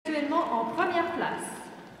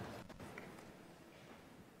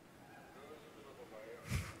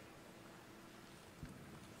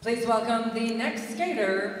Please welcome the next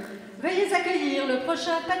skater. Veuillez accueillir le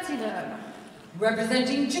prochain patineur.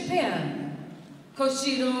 Representing Japan,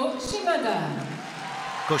 Koshiro Shimada.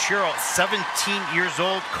 Koshiro, 17 years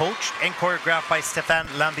old, coached and choreographed by Stéphane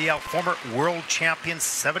Lambiel, former world champion,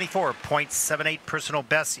 74.78 personal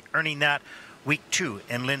best, earning that week 2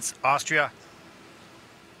 in Linz, Austria.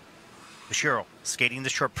 Koshiro skating the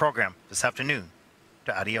short program this afternoon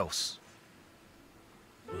to Adios.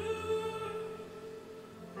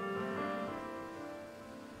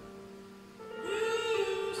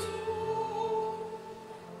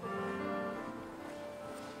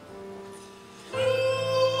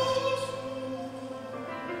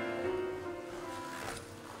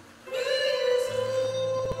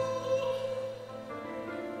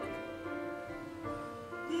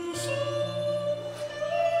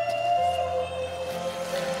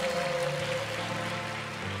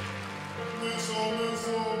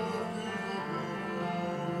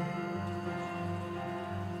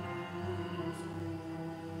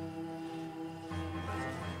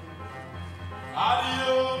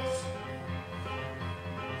 Adios,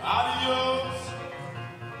 adios,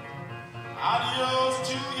 adios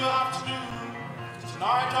to your afternoon.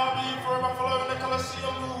 Tonight I'll be forever following the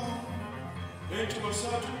Colosseum moon into a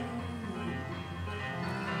certain.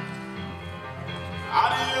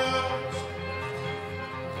 Adios,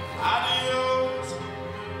 adios.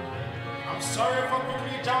 I'm sorry for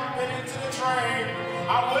quickly jumping into the train.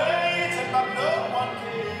 I waited but no one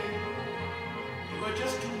came. You were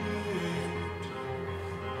just too late.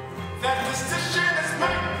 That decision is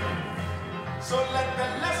mine, so let the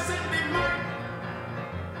lesson be mine.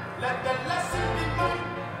 Let the lesson be mine.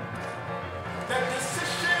 That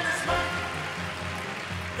decision is mine.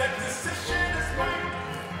 That decision is mine.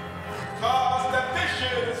 Cause the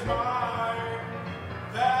vision is mine.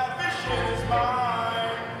 That vision is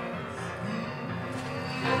mine.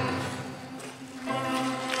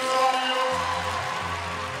 Adios.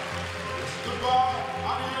 Goodbye.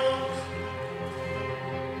 Adios.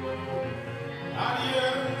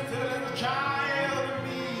 Adios to the little child in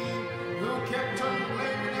me who kept on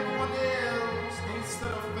blaming everyone else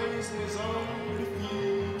instead of facing his own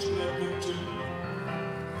defeat. Let me do.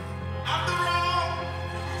 After all,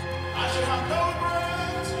 I should have no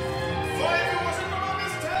regrets, for if it wasn't for my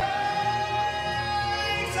mistakes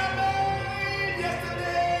I made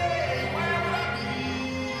yesterday, where would I be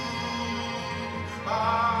by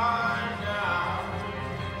now?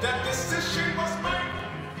 That decision was mine.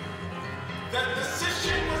 That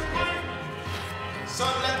decision was mine. So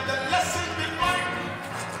let the lesson be mine.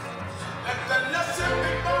 Let the lesson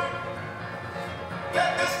be mine.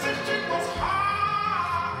 That decision was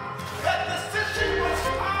hard. That decision was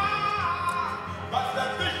hard. But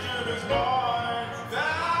that vision is mine.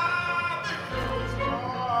 That vision is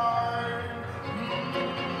mine.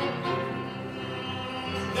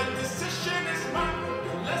 That decision is mine.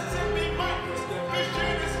 The lesson be mine. The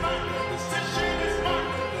vision is mine. The decision is mine.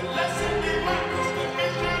 The lesson be mine. The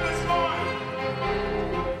vision is mine.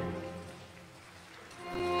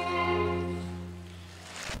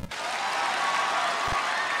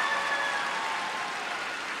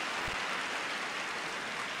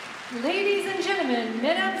 Ladies and gentlemen,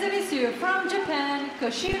 mesdames et messieurs, from Japan,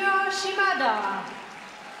 Koshiro Shimada.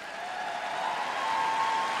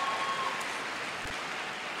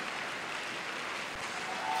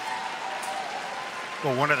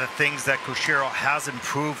 Well, one of the things that Koshiro has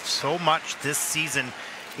improved so much this season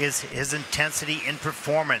is his intensity in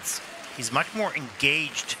performance. He's much more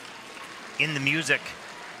engaged in the music,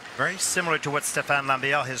 very similar to what Stéphane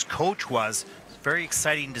Lambiel, his coach, was. It's very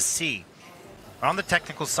exciting to see. On the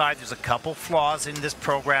technical side, there's a couple flaws in this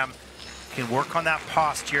program. You can work on that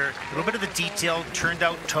posture, a little bit of the detail, turned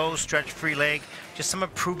out toe, stretch free leg, just some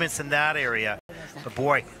improvements in that area. But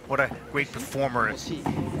boy, what a great performer.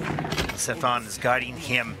 Stéphane is guiding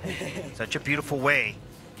him in such a beautiful way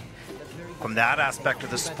from that aspect of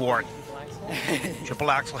the sport. Triple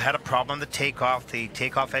axel had a problem on the takeoff. The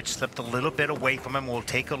takeoff edge slipped a little bit away from him. We'll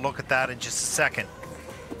take a look at that in just a second.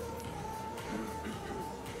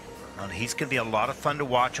 And he's going to be a lot of fun to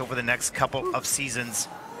watch over the next couple of seasons.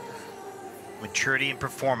 Maturity and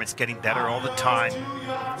performance getting better all the time.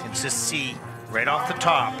 You can just see right off the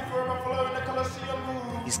top,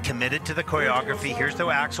 he's committed to the choreography. Here's the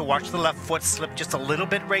axel. Watch the left foot slip just a little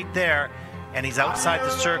bit right there. And he's outside the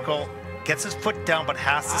circle. Gets his foot down, but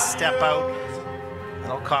has to step out.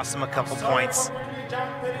 That'll cost him a couple points.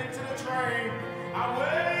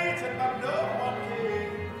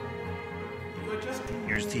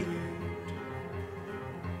 Here's the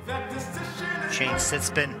chain sit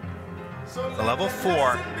spin, the level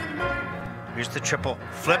 4. Here's the triple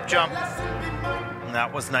flip jump.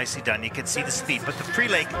 That was nicely done. You can see the speed, but the free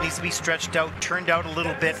leg needs to be stretched out, turned out a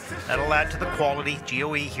little bit. That'll add to the quality.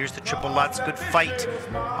 GOE, here's the triple Lutz. Good fight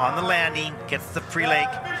on the landing. Gets the free leg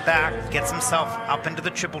back, gets himself up into the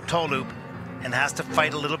triple toe loop, and has to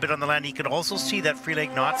fight a little bit on the landing. You can also see that free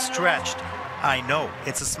leg not stretched. I know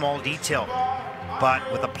it's a small detail, but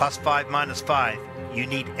with a +5, -5, you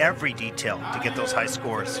need every detail to get those high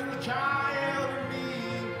scores.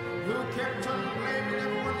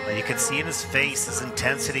 You can see in his face his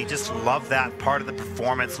intensity. Just love that part of the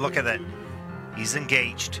performance. Look at it. He's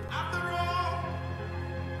engaged.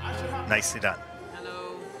 Nicely done.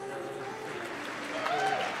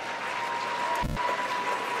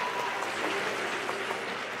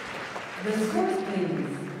 The scores,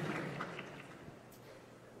 please.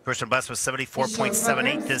 Personal best was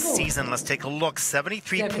 74.78 this season. Let's take a look.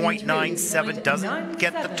 73.97 doesn't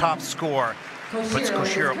get the top score. Puts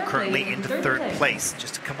Koshiro currently into 3rd place.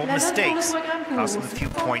 Just a couple mistakes. Cost him a few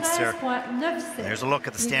points there. There's a look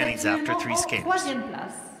at the standings after 3 skates.